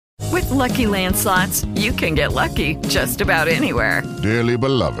Lucky Land Slots, you can get lucky just about anywhere. Dearly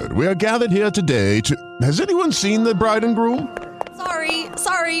beloved, we are gathered here today to... Has anyone seen the bride and groom?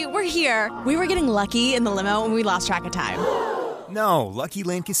 Sorry, we're here. We were getting lucky in the limo and we lost track of time. No, Lucky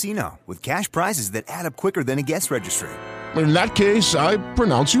Land Casino, with cash prizes that add up quicker than a guest registry. In that case, I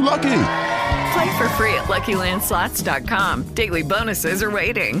pronounce you lucky. Play for free at LuckyLandSlots.com. Daily bonuses are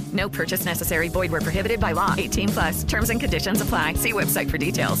waiting. No purchase necessary. Void where prohibited by law. 18+. Terms and conditions apply. See website for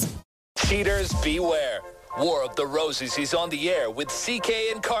details. Cheaters beware. War of the Roses is on the air with CK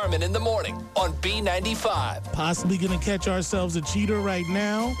and Carmen in the morning on B95. Possibly going to catch ourselves a cheater right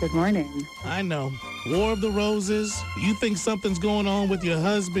now. Good morning. I know. War of the Roses. You think something's going on with your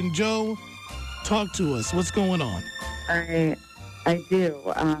husband, Joe? Talk to us. What's going on? I do.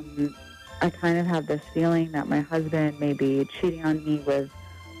 I kind of have this feeling that my husband may be cheating on me with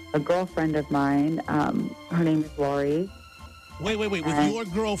a girlfriend of mine. Her name is Lori. Wait. With your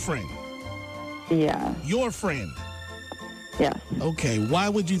girlfriend? Yeah. Your friend? Yes. Okay. Why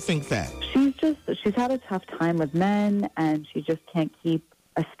would you think that? She's had a tough time with men, and she just can't keep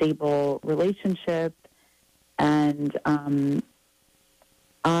a stable relationship. And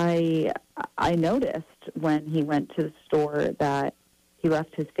I noticed when he went to the store that he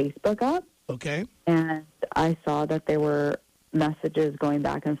left his Facebook up. Okay. And I saw that there were messages going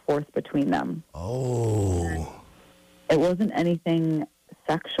back and forth between them. Oh. And it wasn't anything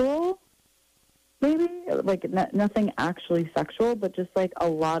sexual, maybe, like nothing actually sexual, but just like a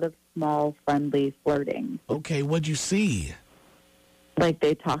lot of small, friendly flirting. Okay, what'd you see? Like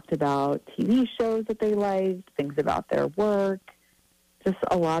they talked about TV shows that they liked, things about their work, just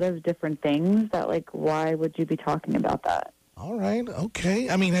a lot of different things that, like, why would you be talking about that? All right, okay.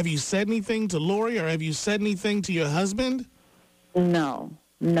 I mean, have you said anything to Lori or have you said anything to your husband? No,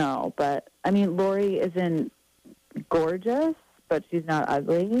 but, I mean, Lori isn't gorgeous, but she's not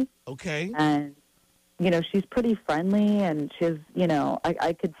ugly. Okay. And, she's pretty friendly, and she's,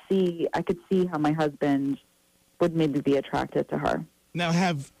 I could see how my husband would maybe be attracted to her. Now,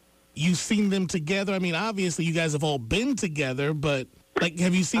 have you seen them together? I mean, obviously you guys have all been together, but, like,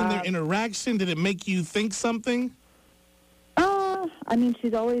 have you seen their interaction? Did it make you think something? I mean,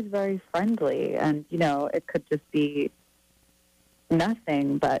 she's always very friendly, and, it could just be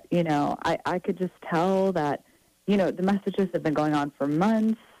nothing, but, I could just tell that, the messages have been going on for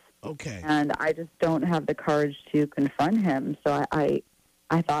months. Okay. And I just don't have the courage to confront him, so I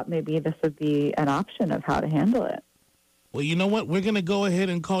thought maybe this would be an option of how to handle it. Well, you know what? We're going to go ahead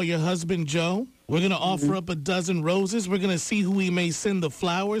and call your husband, Joe. We're going to offer up a dozen roses. We're going to see who we may send the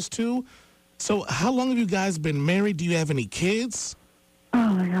flowers to. So how long have you guys been married? Do you have any kids? Oh,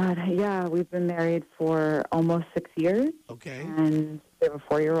 my God. Yeah, we've been married for almost 6 years. Okay. And we have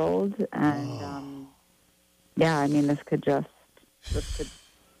a 4-year-old. And, yeah, I mean, this could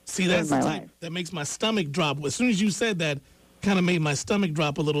See, that makes my stomach drop. As soon as you said that, kind of made my stomach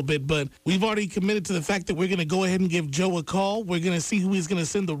drop a little bit. But we've already committed to the fact that we're going to go ahead and give Joe a call. We're going to see who he's going to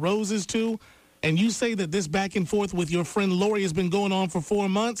send the roses to. And you say that this back and forth with your friend Lori has been going on for 4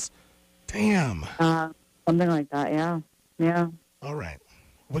 months? Damn. Something like that, yeah. Yeah. All right.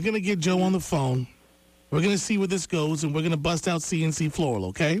 We're going to get Joe on the phone. We're going to see where this goes, and we're going to bust out CNC Floral,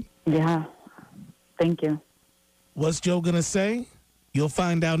 okay? Yeah. Thank you. What's Joe going to say? You'll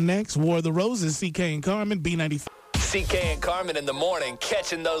find out next. War of the Roses, CK and Carmen, B95. CK and Carmen in the morning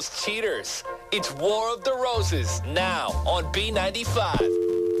catching those cheaters. It's War of the Roses now on B95.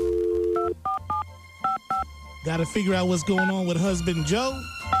 Got to figure out what's going on with husband Joe.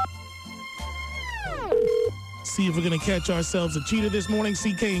 See if we're going to catch ourselves a cheater this morning.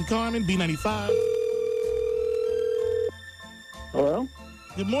 CK and Carmen, B95. Hello?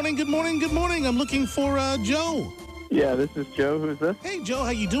 Good morning. I'm looking for Joe. Yeah, this is Joe. Who's this? Hey, Joe,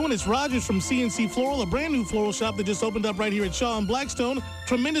 how you doing? It's Rogers from CNC Floral, a brand new floral shop that just opened up right here at Shaw and Blackstone.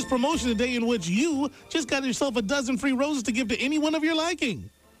 Tremendous promotion today in which you just got yourself a dozen free roses to give to anyone of your liking.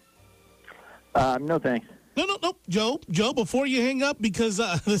 No, thanks. No. Joe, before you hang up, because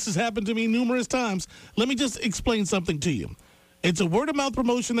this has happened to me numerous times, let me just explain something to you. It's a word-of-mouth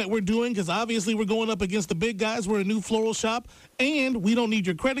promotion that we're doing because obviously we're going up against the big guys. We're a new floral shop, and we don't need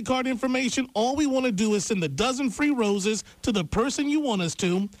your credit card information. All we want to do is send a dozen free roses to the person you want us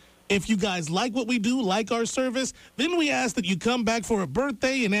to. If you guys like what we do, like our service, then we ask that you come back for a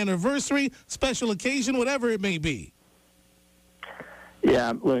birthday, an anniversary, special occasion, whatever it may be.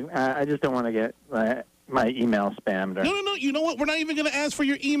 Yeah, look, I just don't want to get my email spammed. Or... No. You know what? We're not even going to ask for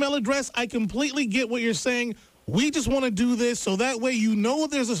your email address. I completely get what you're saying. We just want to do this so that way you know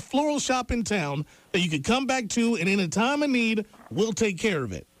there's a floral shop in town that you can come back to, and in a time of need, we'll take care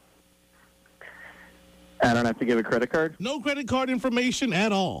of it. I don't have to give a credit card? No credit card information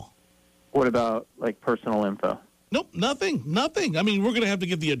at all. What about, like, personal info? Nope, nothing. I mean, we're going to have to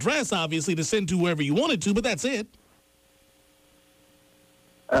get the address, obviously, to send to wherever you wanted to, but that's it.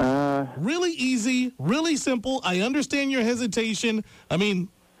 Really easy, really simple. I understand your hesitation. I mean,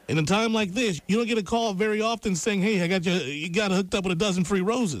 in a time like this, you don't get a call very often saying, hey, you got hooked up with a dozen free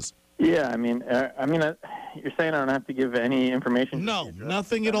roses. Yeah, I mean, you're saying I don't have to give any information? No,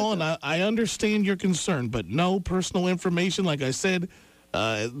 nothing at all, and I understand your concern, but no personal information. Like I said,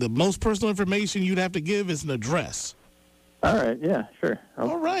 the most personal information you'd have to give is an address. All right, yeah, sure.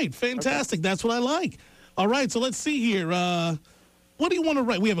 All right, fantastic. Okay. That's what I like. All right, so let's see here. What do you want to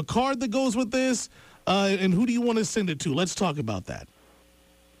write? We have a card that goes with this, and who do you want to send it to? Let's talk about that.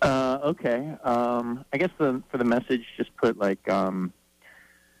 Okay. I guess for the message, just put, like,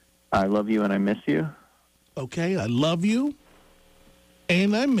 I love you and I miss you. Okay, I love you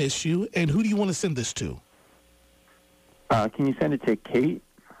and I miss you. And who do you want to send this to? Can you send it to Kate?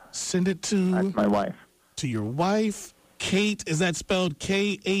 Send it to... That's my wife. To your wife. Kate, is that spelled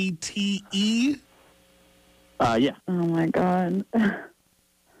K-A-T-E? Yeah. Oh, my God.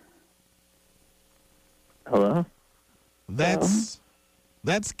 Hello? That's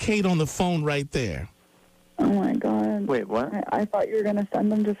Kate on the phone right there. Oh, my God. Wait, what? I thought you were going to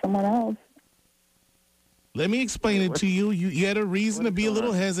send them to someone else. Let me explain it to you. You had a reason to be a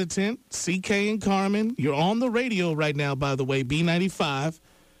little hesitant. CK and Carmen, you're on the radio right now, by the way, B95.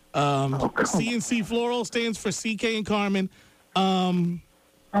 CNC Floral stands for CK and Carmen. Oh,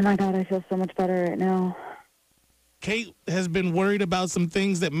 my God, I feel so much better right now. Kate has been worried about some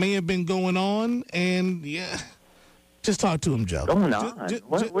things that may have been going on, and, yeah, just talk to him, Joe. Going on?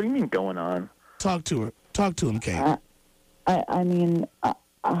 What do you mean going on? Talk to her. Talk to him, Kate. I mean, oh,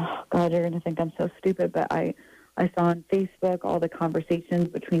 God, you're going to think I'm so stupid, but I saw on Facebook all the conversations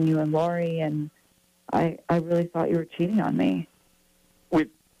between you and Lori, and I really thought you were cheating on me. With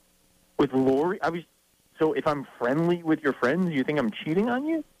Lori? So if I'm friendly with your friends, you think I'm cheating on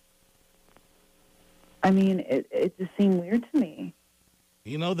you? I mean, it just seemed weird to me.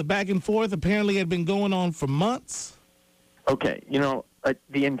 You know, the back and forth apparently had been going on for months. Okay,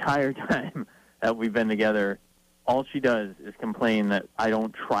 the entire time that we've been together, all she does is complain that I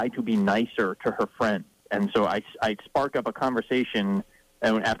don't try to be nicer to her friends. And so I spark up a conversation,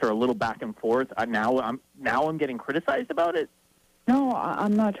 and after a little back and forth, now I'm getting criticized about it. No,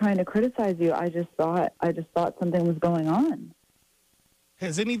 I'm not trying to criticize you. I just thought something was going on.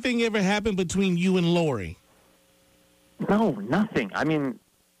 Has anything ever happened between you and Lori? No, nothing. I mean,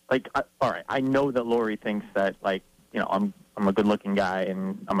 all right, I know that Lori thinks that, I'm a good-looking guy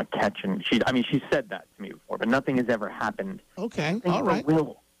and I'm a catch, and she said that to me before, but nothing has ever happened. Okay, all right.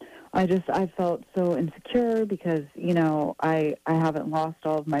 I felt so insecure because, I haven't lost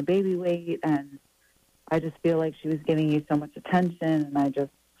all of my baby weight, and I just feel like she was giving you so much attention, and I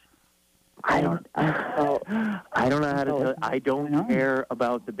don't know how to tell you. I don't care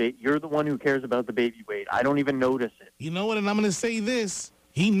about the baby. You're the one who cares about the baby weight. I don't even notice it. You know what? And I'm going to say this.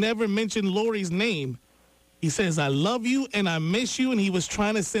 He never mentioned Lori's name. He says, I love you and I miss you, and he was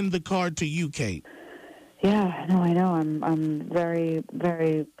trying to send the card to you, Kate. Yeah, no, I know. I'm very,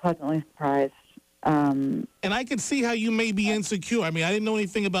 very pleasantly surprised. And I can see how you may be insecure. I mean, I didn't know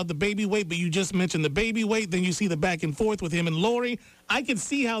anything about the baby weight, but you just mentioned the baby weight. Then you see the back and forth with him and Lori. I can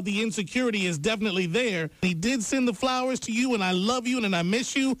see how the insecurity is definitely there. He did send the flowers to you, and I love you, and I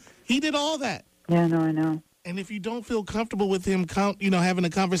miss you. He did all that. Yeah, no, I know. And if you don't feel comfortable with him, having a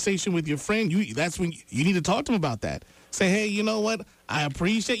conversation with your friend, that's when you need to talk to him about that. Say, hey, you know what? I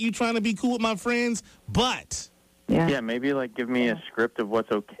appreciate you trying to be cool with my friends, but... Yeah, maybe give me a script of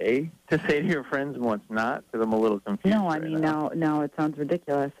what's okay to say to your friends and what's not, because I'm a little confused. No, I mean, now it sounds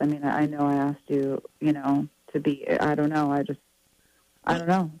ridiculous. I mean, I know I asked you, to be, I don't know. I don't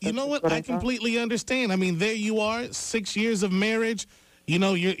know. You know what? I completely understand. I mean, there you are, 6 years of marriage.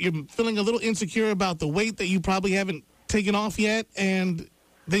 You're feeling a little insecure about the weight that you probably haven't taken off yet, and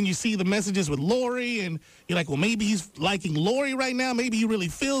then you see the messages with Lori, and you're like, well, maybe he's liking Lori right now. Maybe he really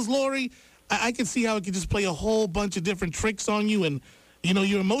feels Lori. I can see how it could just play a whole bunch of different tricks on you, and,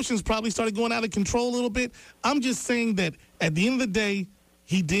 your emotions probably started going out of control a little bit. I'm just saying that at the end of the day,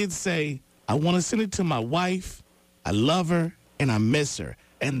 he did say, I want to send it to my wife, I love her, and I miss her.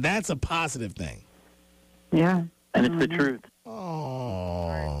 And that's a positive thing. Yeah. And it's the truth.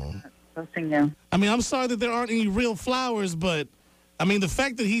 Oh. Posting you. I mean, I'm sorry that there aren't any real flowers, but... I mean, the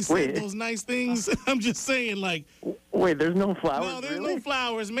fact that he said those nice things, I'm just saying, Wait, there's no flowers? No, there's really? no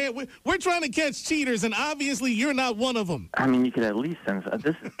flowers, man. We're trying to catch cheaters, and obviously you're not one of them. I mean, you could at least send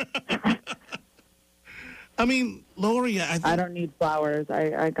this. I mean, Lori, I don't need flowers.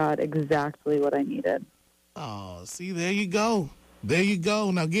 I got exactly what I needed. Oh, see, there you go. There you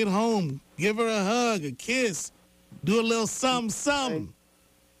go. Now get home. Give her a hug, a kiss. Do a little something.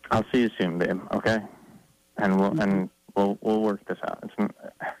 I'll see you soon, babe. Okay, and we'll work this out.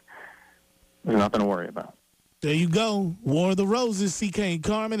 There's nothing to worry about. There you go. War of the Roses. CK and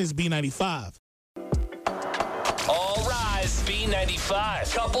Carmen is B95. All rise,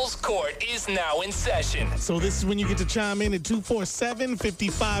 B95. Couples Court is now in session. So this is when you get to chime in at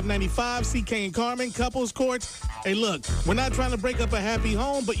 247-5595. CK and Carmen, Couples Court. Hey, look, we're not trying to break up a happy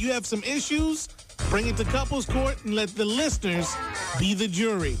home, but you have some issues. Bring it to Couples Court and let the listeners be the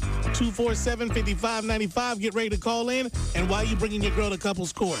jury. 247-5595. Get ready to call in. And why are you bringing your girl to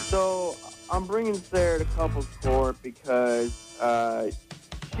Couples Court? So I'm bringing Sarah to Couples Court because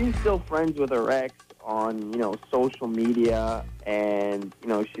she's still friends with her ex on, social media, and,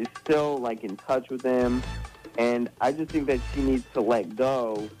 she's still, like, in touch with him. And I just think that she needs to let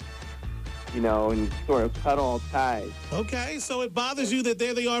go, and sort of cut all ties. Okay, so it bothers you that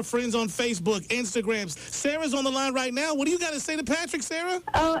there they are, friends on Facebook, Instagrams. Sarah's on the line right now. What do you got to say to Patrick, Sarah?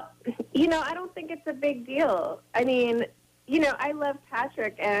 I don't think it's a big deal. I mean, I love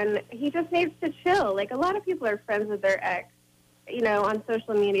Patrick, and he just needs to chill. Like, a lot of people are friends with their ex, on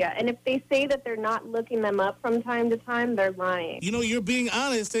social media. And if they say that they're not looking them up from time to time, they're lying. You're being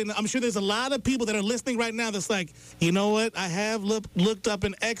honest, and I'm sure there's a lot of people that are listening right now that's like, you know what, I have looked up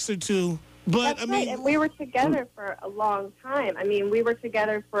an ex or two. But, That's right, and we were together for a long time. I mean, we were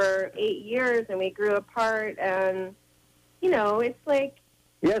together for 8 years, and we grew apart, and, it's like...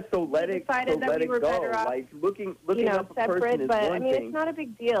 Yeah, so let it go. Off, like, looking up a separate, person is but, one thing. It's not a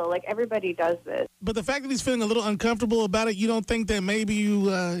big deal. Like, everybody does this. But the fact that he's feeling a little uncomfortable about it, you don't think that maybe you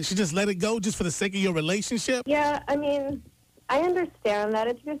should just let it go just for the sake of your relationship? Yeah, I mean, I understand that.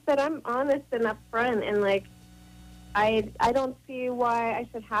 It's just that I'm honest and upfront, and, like, I don't see why I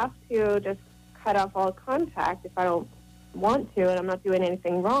should have to just cut off all contact if I don't want to and I'm not doing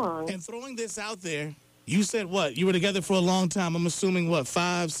anything wrong. And throwing this out there, you said what? You were together for a long time. I'm assuming,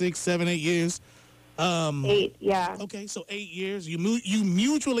 5, 6, 7, 8 years? 8, yeah. Okay, so 8 years. You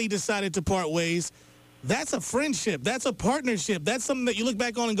mutually decided to part ways. That's a friendship. That's a partnership. That's something that you look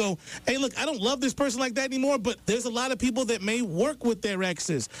back on and go, hey, look, I don't love this person like that anymore, but there's a lot of people that may work with their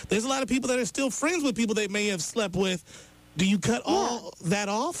exes. There's a lot of people that are still friends with people they may have slept with. Do you cut all that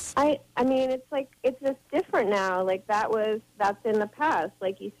off? I mean, it's just different now. Like, that's in the past.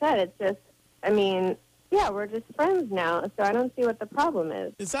 Like you said, it's just, we're just friends now, so I don't see what the problem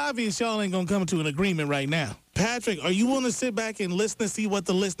is. It's obvious y'all ain't going to come to an agreement right now. Patrick, are you willing to sit back and listen to see what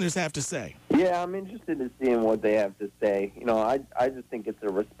the listeners have to say? Yeah, I'm interested in seeing what they have to say. I just think it's a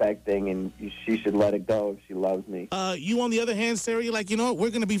respect thing, and she should let it go if she loves me. You, on the other hand, Sarah, you're like, you know what, we're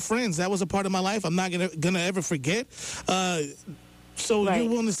going to be friends. That was a part of my life I'm not gonna ever forget. So right. You're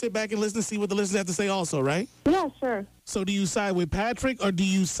willing to sit back and listen to see what the listeners have to say also, right? Yeah, sure. So do you side with Patrick or do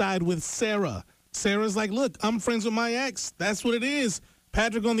you side with Sarah? Sarah's like, look, I'm friends with my ex. That's what it is.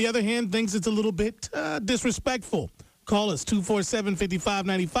 Patrick, on the other hand, thinks it's a little bit disrespectful. Call us,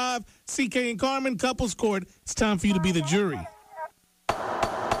 247-5595. CK and Carmen, Couples Court. It's time for you to be the jury.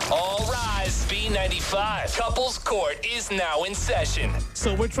 All rise, B95. Couples Court is now in session.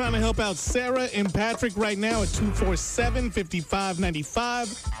 So we're trying to help out Sarah and Patrick right now at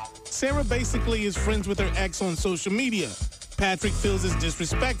 247-5595. Sarah basically is friends with her ex on social media. Patrick feels it's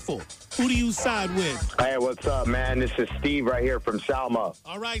disrespectful. Who do you side with? Hey, what's up, man? This is Steve right here from Salma.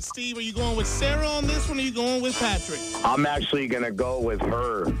 All right, Steve, are you going with Sarah on this one or are you going with Patrick? I'm actually going to go with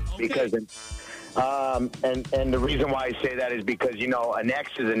her because, and the reason why I say that is because, an ex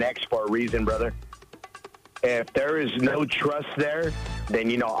is an ex for a reason, brother. If there is no trust there,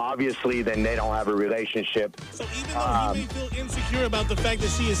 then, obviously, then they don't have a relationship. So even though he may feel insecure about the fact that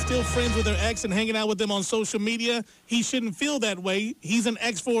she is still friends with her ex and hanging out with them on social media, he shouldn't feel that way. He's an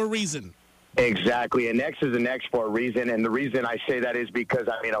ex for a reason. Exactly. An ex is an ex for a reason. And the reason I say that is because,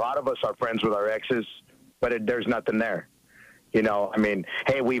 a lot of us are friends with our exes, but there's nothing there.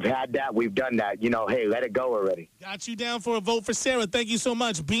 Hey, we've had that. We've done that. Hey, let it go already. Got you down for a vote for Sarah. Thank you so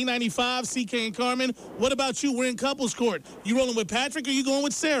much. B95, CK and Carmen. What about you? We're in Couples Court. You rolling with Patrick or you going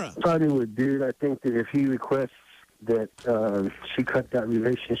with Sarah? Starting with dude, I think that if he requests that she cut that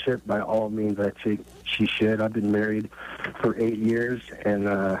relationship, by all means, I think she should. I've been married for 8 years, and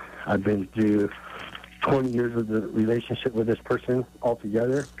I've been through 20 years of the relationship with this person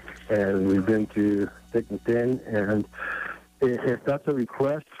altogether, and we've been through thick and thin, and if that's a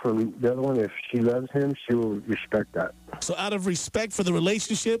request from the other one, if she loves him, she will respect that. So out of respect for the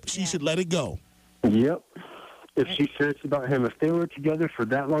relationship, she should let it go. Yep. If she's serious about him, if they were together for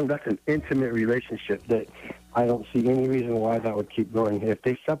that long, that's an intimate relationship that I don't see any reason why that would keep going. If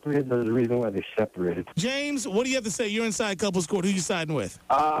they separated, there's a reason why they separated. James, what do you have to say? You're inside couples court. Who you siding with?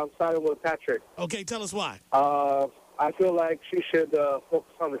 I'm siding with Patrick. Okay, tell us why. I feel like she should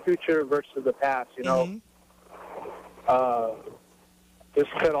focus on the future versus the past, you know. Just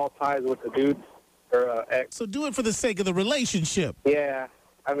cut all ties with the dude, her ex. So do it for the sake of the relationship. Yeah.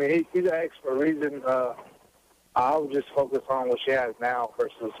 I mean, he's an ex for a reason. I would just focus on what she has now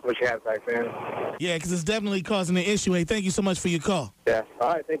versus what she had back then. Yeah, because it's definitely causing an issue. Hey, thank you so much for your call. Yeah. All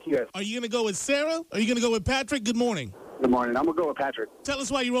right. Thank you, guys. Are you going to go with Sarah? Or are you going to go with Patrick? Good morning. Good morning. I'm going to go with Patrick. Tell us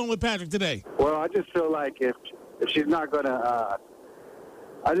why you're rolling with Patrick today. Well, I just feel like if she's not going to,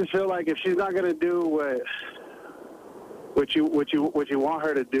 if she's not going to do what you want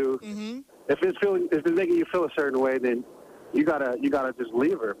her to do, if it's making you feel a certain way, then you gotta just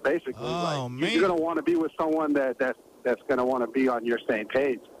leave her. Basically, you're gonna want to be with someone that's gonna want to be on your same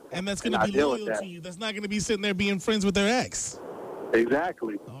page, and that's gonna be loyal to you. That's not gonna be sitting there being friends with their ex.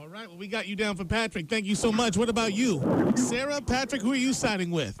 Exactly. All right. Well, we got you down for Patrick. Thank you so much. What about you, Sarah? Patrick? Who are you siding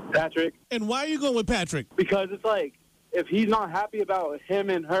with? Patrick. And why are you going with Patrick? Because it's like if he's not happy about him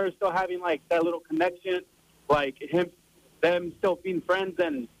and her still having like that little connection, like them still being friends,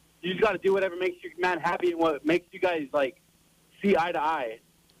 then you just got to do whatever makes your man happy and what makes you guys like see eye to eye.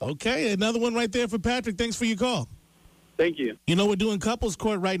 Okay, another one right there for Patrick. Thanks for your call. Thank you. You know, we're doing couples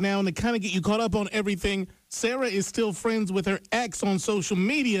court right now, and to kind of get you caught up on everything, Sarah is still friends with her ex on social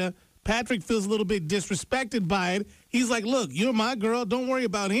media. Patrick feels a little bit disrespected by it. He's like, look, you're my girl. Don't worry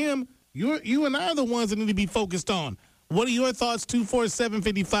about him. You and I are the ones that need to be focused on. What are your thoughts?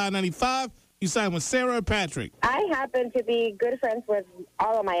 247-5595. You sign with Sarah or Patrick? I happen to be good friends with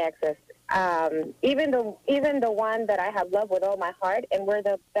all of my exes. Even the one that I have loved with all my heart, and we're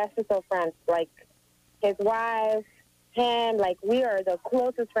the bestest of friends. Like his wife, him, like we are the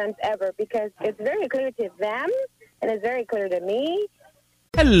closest friends ever because it's very clear to them and it's very clear to me.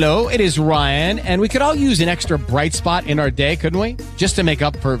 Hello, it is Ryan, and we could all use an extra bright spot in our day, couldn't we? Just to make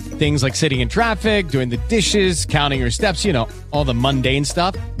up for things like sitting in traffic, doing the dishes, counting your steps, you know, all the mundane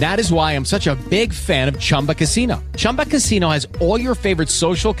stuff. That is why I'm such a big fan of Chumba Casino. Chumba Casino has all your favorite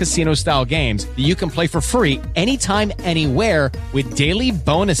social casino-style games that you can play for free anytime, anywhere with daily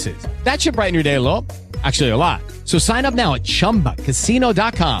bonuses. That should brighten your day a little. Actually, a lot. So sign up now at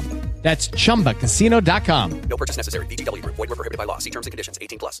ChumbaCasino.com. That's ChumbaCasino.com. No purchase necessary. VGW Group. Void where prohibited by law. See terms and conditions.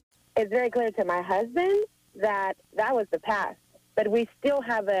 18+. It's very clear to my husband that was the past. But we still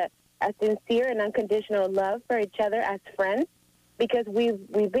have a sincere and unconditional love for each other as friends because we've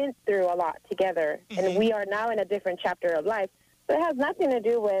been through a lot together. And we are now in a different chapter of life. So it has nothing to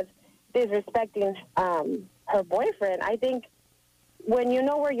do with disrespecting her boyfriend. I think when you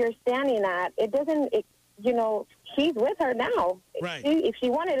know where you're standing at, she's with her now. Right. If she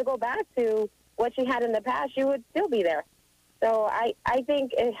wanted to go back to what she had in the past, she would still be there. So I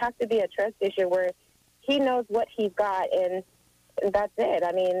think it has to be a trust issue where he knows what he's got, and that's it.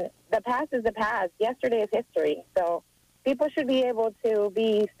 I mean, the past is the past. Yesterday is history. So people should be able to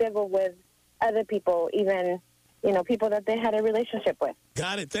be civil with other people, even, people that they had a relationship with.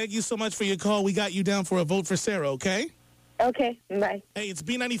 Got it. Thank you so much for your call. We got you down for a vote for Sarah, okay? Okay, bye. Hey, it's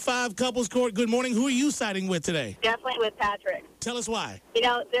B95 Couples Court. Good morning. Who are you siding with today? Definitely with Patrick. Tell us why.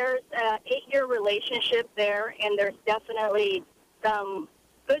 There's an 8-year relationship there, and there's definitely some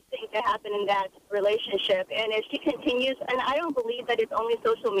good things that happen in that relationship. And if she continues, and I don't believe that it's only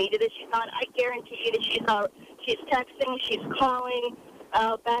social media that she's on. I guarantee you that she's texting, she's calling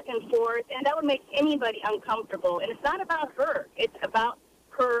back and forth, and that would make anybody uncomfortable. And it's not about her. It's about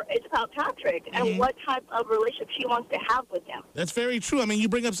Patrick and what type of relationship she wants to have with him. That's very true. I mean, you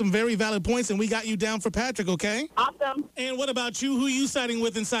bring up some very valid points, and we got you down for Patrick, okay? Awesome. And what about you? Who are you siding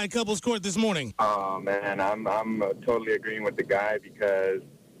with inside Couples Court this morning? Oh, man, I'm totally agreeing with the guy because,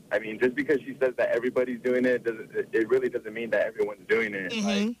 I mean, just because she says that everybody's doing it, it really doesn't mean that everyone's doing it.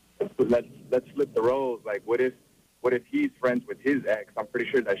 Like, let's flip the roles. Like, what if he's friends with his ex? I'm pretty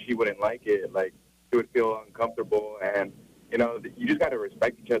sure that she wouldn't like it. Like, she would feel uncomfortable, and you just got to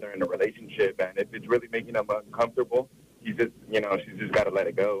respect each other in a relationship, and if it's really making them uncomfortable, she's just got to let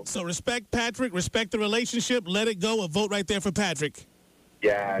it go. So respect Patrick, respect the relationship, let it go. A vote right there for Patrick.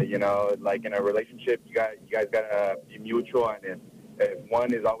 Yeah, like in a relationship, you guys got to be mutual, and if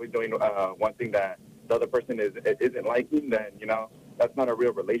one is always doing one thing that the other person isn't liking, then, that's not a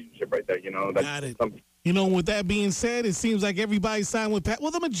real relationship right there, That's got it. With that being said, it seems like everybody's siding with Patrick.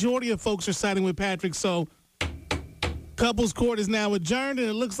 Well, the majority of folks are siding with Patrick, so Couples Court is now adjourned, and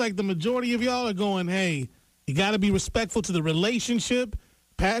it looks like the majority of y'all are going, hey, you got to be respectful to the relationship.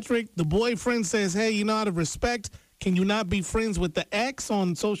 Patrick, the boyfriend, says, hey, out of respect, can you not be friends with the ex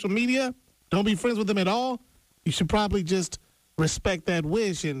on social media? Don't be friends with them at all. you should probably just respect that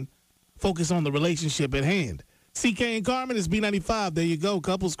wish and focus on the relationship at hand. CK and Carmen is B95. There you go,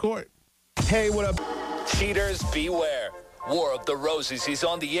 Couples Court. Hey, what up? Cheaters beware. War of the Roses is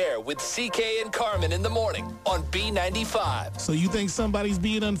on the air with CK and Carmen in the morning on B95. So you think somebody's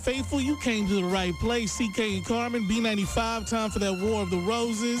being unfaithful? You came to the right place. CK and Carmen, B95. Time for that War of the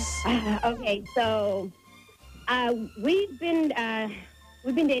Roses. Okay, so we've been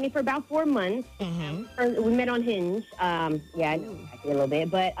dating for about 4 months. We met on Hinge. Yeah, I know, tacky a little bit,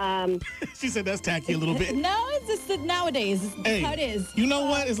 but she said that's tacky a little bit. No, it's just that nowadays. It's how it is. You know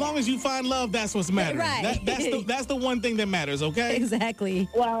what? As long as you find love, that's what's mattering. Right. That's the one thing that matters. Okay. Exactly.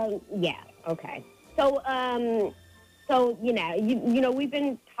 Well, yeah. Okay. So you know, we've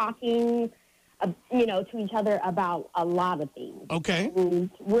been talking, to each other about a lot of things. Okay. And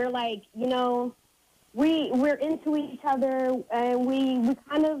we're like, we're into each other, and we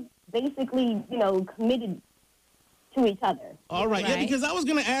kind of basically, committed to each other. All right. Yeah, because I was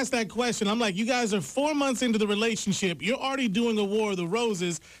going to ask that question. I'm like, you guys are 4 months into the relationship. You're already doing a War of the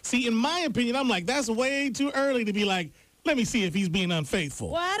Roses. See, in my opinion, I'm like, that's way too early to be like, let me see if he's being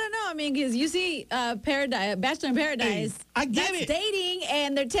unfaithful. Well, I don't know. I mean, because you see Bachelor in Paradise. I get that's it. Dating,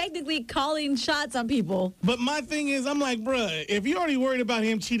 and they're technically calling shots on people. But my thing is, I'm like, bruh, if you're already worried about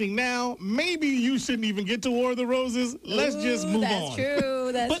him cheating now, maybe you shouldn't even get to War of the Roses. Let's just move on. That's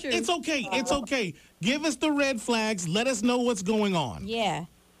true. That's but true. It's okay. It's okay. Give us the red flags. Let us know what's going on. Yeah.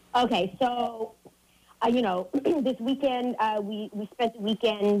 Okay, so, this weekend, we spent the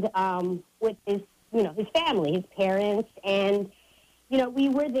weekend with his family, his parents, and, we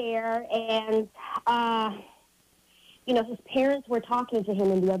were there, and, his parents were talking to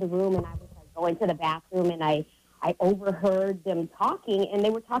him in the other room, and I was going to the bathroom, and I overheard them talking, and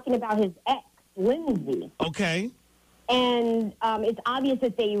they were talking about his ex, Lindsay. Okay. And it's obvious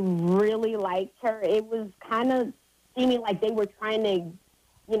that they really liked her. It was kind of seeming like they were trying to,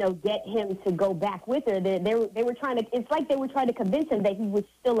 get him to go back with her. They were trying to. It's like they were trying to convince him that he was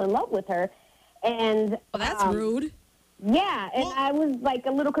still in love with her. And that's rude. Yeah, and I was like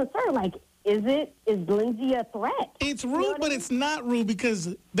a little concerned. Like, is Lindsay a threat? It's rude, but it's not rude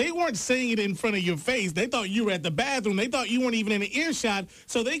because they weren't saying it in front of your face. They thought you were at the bathroom. They thought you weren't even in an earshot.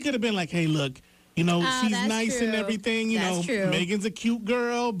 So they could have been like, hey, look, she's nice and everything. That's true. Megan's a cute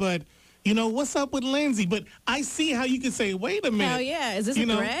girl, but, what's up with Lindsay? But I see how you can say, wait a minute. Hell yeah. Is this a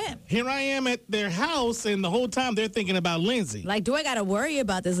threat? Here I am at their house, and the whole time they're thinking about Lindsay. Like, do I got to worry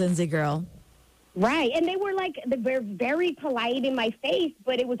about this Lindsay girl? Right, and they were they're very polite in my face,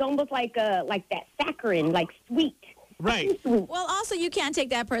 but it was almost like that saccharine, like sweet. Right. Well, also you can't take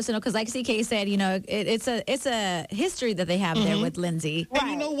that personal because, like CK said, it's a history that they have there with Lindsay.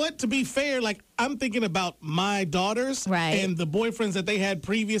 And you know what? To be fair, I'm thinking about my daughters and the boyfriends that they had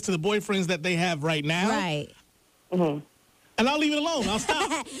previous to the boyfriends that they have right now. Right. Mm-hmm. And I'll leave it alone. I'll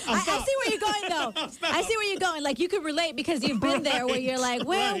stop. I see where you're going, though. I see where you're going. Like, you could relate because you've been there where you're like,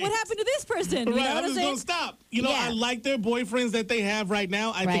 well, what happened to this person? You know what I'm just going to stop. I like their boyfriends that they have right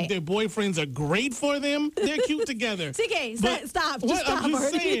now. I think their boyfriends are great for them. They're cute together. CK, stop. What? I'm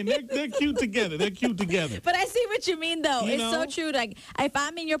just saying. They're cute together. They're cute together. But I see what you mean, though. It's so true. Like, if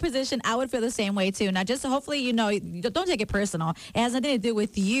I'm in your position, I would feel the same way, too. Now, just hopefully, don't take it personal. It has nothing to do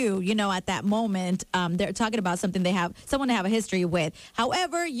with you, at that moment. They're talking about something someone they have a history with.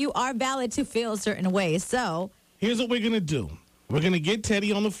 However, you are valid to feel a certain way. So here's what we're going to do. We're going to get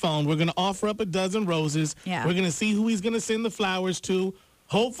Teddy on the phone. We're going to offer up a dozen roses. Yeah. We're going to see who he's going to send the flowers to.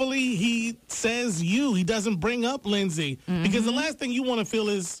 Hopefully he says you. He doesn't bring up Lindsay. Mm-hmm. Because the last thing you want to feel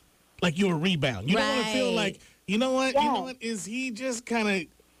is like you're a rebound. You don't want to feel like, you know what? Yeah. You know what? Is he just kind of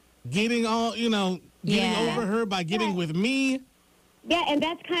getting all, getting over her by getting with me? Yeah, and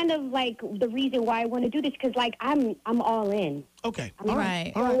that's kind of like the reason why I want to do this because, I'm all in. Okay. All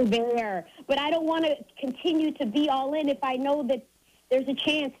right. There. But I don't want to continue to be all in if I know that there's a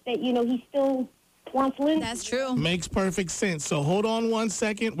chance that, he still wants Lindsay. That's true. Makes perfect sense. So hold on 1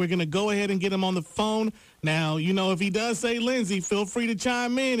 second. We're going to go ahead and get him on the phone. Now, if he does say Lindsay, feel free to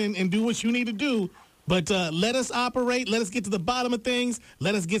chime in and do what you need to do. But let us operate. Let us get to the bottom of things.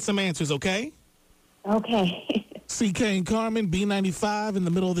 Let us get some answers, okay? Okay. CK and Carmen, B95 in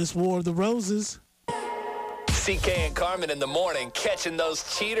the middle of this War of the Roses. CK and Carmen in the morning catching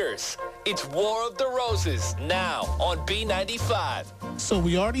those cheaters. It's War of the Roses now on B95. So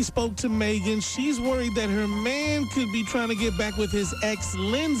we already spoke to Megan. She's worried that her man could be trying to get back with his ex,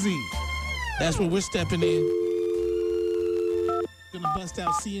 Lindsay. That's where we're stepping in. Gonna bust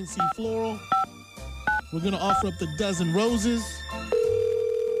out CNC Floral. We're gonna offer up the dozen roses.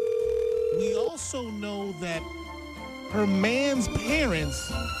 We also know that her man's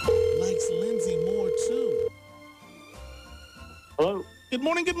parents likes Lindsay more too. Hello. Good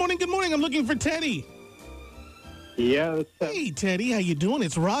morning, good morning, good morning. I'm looking for Teddy. Yeah. Hey, Teddy, how you doing?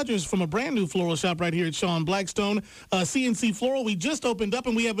 It's Rogers from a brand new floral shop right here at Sean Blackstone. CNC Floral, we just opened up,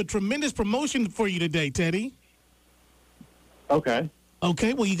 and we have a tremendous promotion for you today, Teddy. Okay.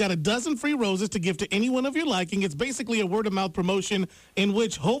 Okay, well, you got a dozen free roses to give to anyone of your liking. It's basically a word-of-mouth promotion in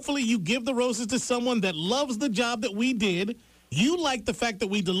which hopefully you give the roses to someone that loves the job that we did. You like the fact that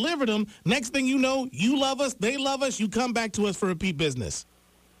we delivered them. Next thing you know, you love us, they love us, you come back to us for repeat business.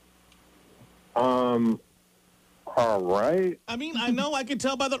 All right. I mean, I know I can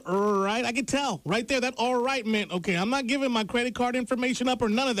tell by the right. I can tell right there that all right meant, okay, I'm not giving my credit card information up or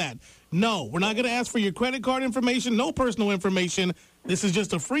none of that. No, we're not going to ask for your credit card information, no personal information. This is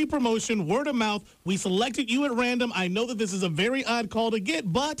just a free promotion, word of mouth. We selected you at random. I know that this is a very odd call to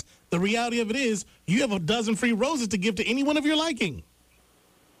get, but the reality of it is you have a dozen free roses to give to anyone of your liking.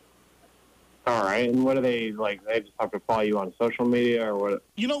 All right. And what are they like? They just have to follow you on social media or what?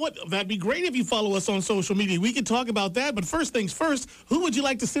 You know what? That'd be great if you follow us on social media. We could talk about that. But first things first, who would you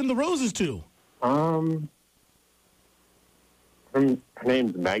like to send the roses to? Her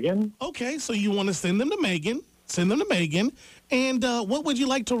name's Megan. Okay, so you want to send them to Megan. Send them to Megan. And what would you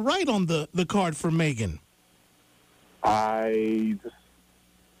like to write on the card for Megan? I just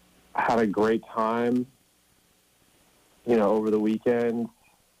had a great time, over the weekend.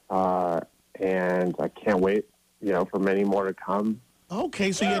 And I can't wait, for many more to come.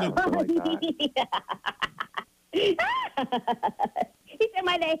 Okay, so you had something like that. He said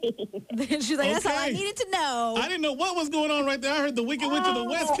my name. She's like, that's all I needed to know. I didn't know what was going on right there. I heard the Wicked Witch of the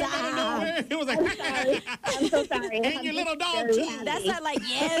West come out of nowhere. It was like, I'm so sorry. And your little dog, too. That's not like,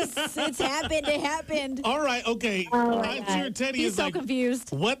 yes, it's happened. It happened. All right, okay. I'm sure Teddy He's is so like, confused.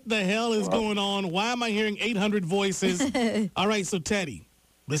 What the hell is going on? Why am I hearing 800 voices? All right, so Teddy,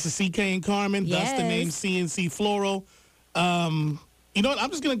 this is CK and Carmen. That's the name CNC Floral. You know what? I'm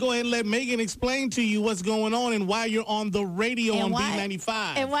just going to go ahead and let Megan explain to you what's going on and why you're on the radio on B95.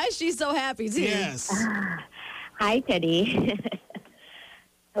 And why she's so happy, too. Yes. Hi, Teddy.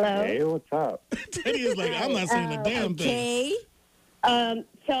 Hello. Hey, what's up? Teddy is like, I'm not saying a damn thing. I'm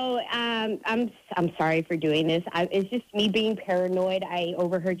sorry for doing this. It's just me being paranoid. I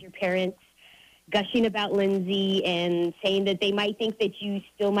overheard your parents gushing about Lindsay and saying that they might think that you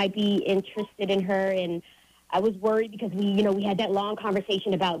still might be interested in her, and I was worried because we had that long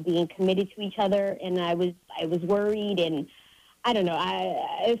conversation about being committed to each other, and I was worried, and I don't know,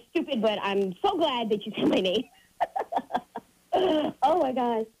 it's stupid, but I'm so glad that you said my name. Oh my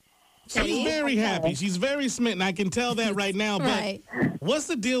gosh. She's very happy. She's very smitten. I can tell that right now. But what's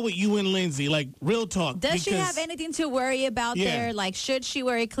the deal with you and Lindsay? Like, real talk. Does she have anything to worry about there? Like, should she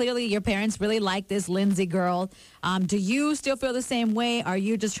worry? Clearly, your parents really like this Lindsay girl. Do you still feel the same way? Are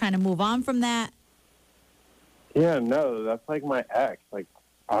you just trying to move on from that? Yeah, no, that's like my ex. Like,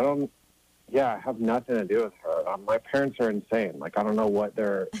 I have nothing to do with her. My parents are insane. Like, I don't know I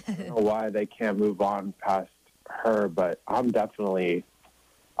don't know why they can't move on past her, but I've definitely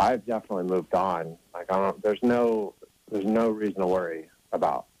moved on. Like, there's no reason to worry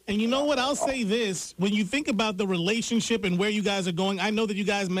about. And you know what? I'll say this. When you think about the relationship and where you guys are going, I know that you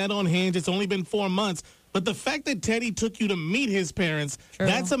guys met on Hinge. It's only been 4 months. But the fact that Teddy took you to meet his parents,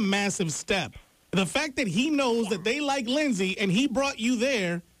 that's a massive step. The fact that he knows that they like Lindsay and he brought you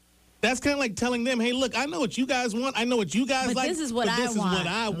there, that's kind of like telling them, hey, look, I know what you guys want. I know what you guys like. This is what I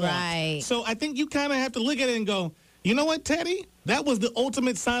want. Right. So I think you kind of have to look at it and go, you know what, Teddy? That was the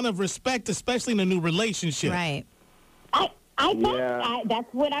ultimate sign of respect, especially in a new relationship. Right. I thought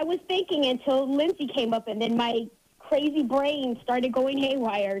that's what I was thinking until Lindsay came up, and then my crazy brain started going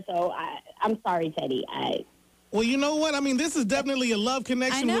haywire. So I'm sorry, Teddy. Well, you know what? I mean, this is definitely a love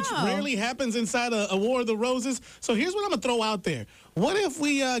connection, which rarely happens inside a War of the Roses. So here's what I'm going to throw out there. What if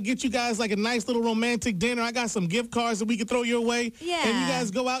we get you guys like a nice little romantic dinner? I got some gift cards that we could throw your way. Yeah. And you guys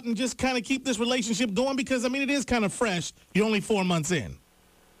go out and just kind of keep this relationship going because, I mean, it is kind of fresh. You're only 4 months in.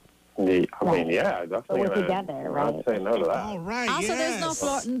 Yeah, definitely. So we're together, right? I'd say no to that. All right,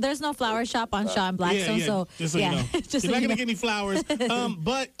 Also, there's no flower shop on Sean Blackstone, so just so you know. Just You're so not you going to know. get any flowers.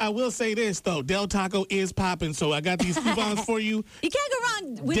 But I will say this, though. Del Taco is popping, so I got these coupons for you. You can't go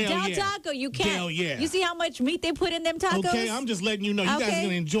wrong with Del Taco. You can't. Del, yeah. You see how much meat they put in them tacos? Okay, I'm just letting you know. You guys are going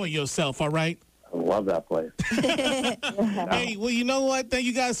to enjoy yourself, all right? I love that place. Hey, well, you know what? Thank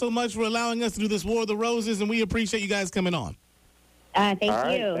you guys so much for allowing us to do this War of the Roses, and we appreciate you guys coming on. Thank All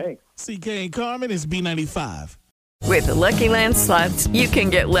right, you. thanks. CK and Carmen is B95. With the Lucky Land Slots, you can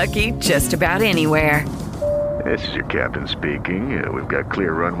get lucky just about anywhere. This is your captain speaking. We've got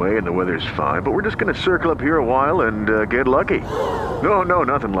clear runway and the weather's fine, but we're just going to circle up here a while and get lucky. No,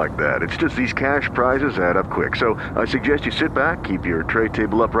 nothing like that. It's just these cash prizes add up quick. So I suggest you sit back, keep your tray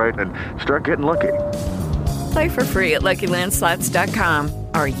table upright, and start getting lucky. Play for free at LuckyLandSlots.com.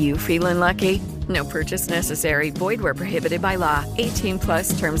 Are you feeling lucky? No purchase necessary. Void where prohibited by law.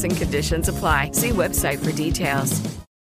 18+ terms and conditions apply. See website for details.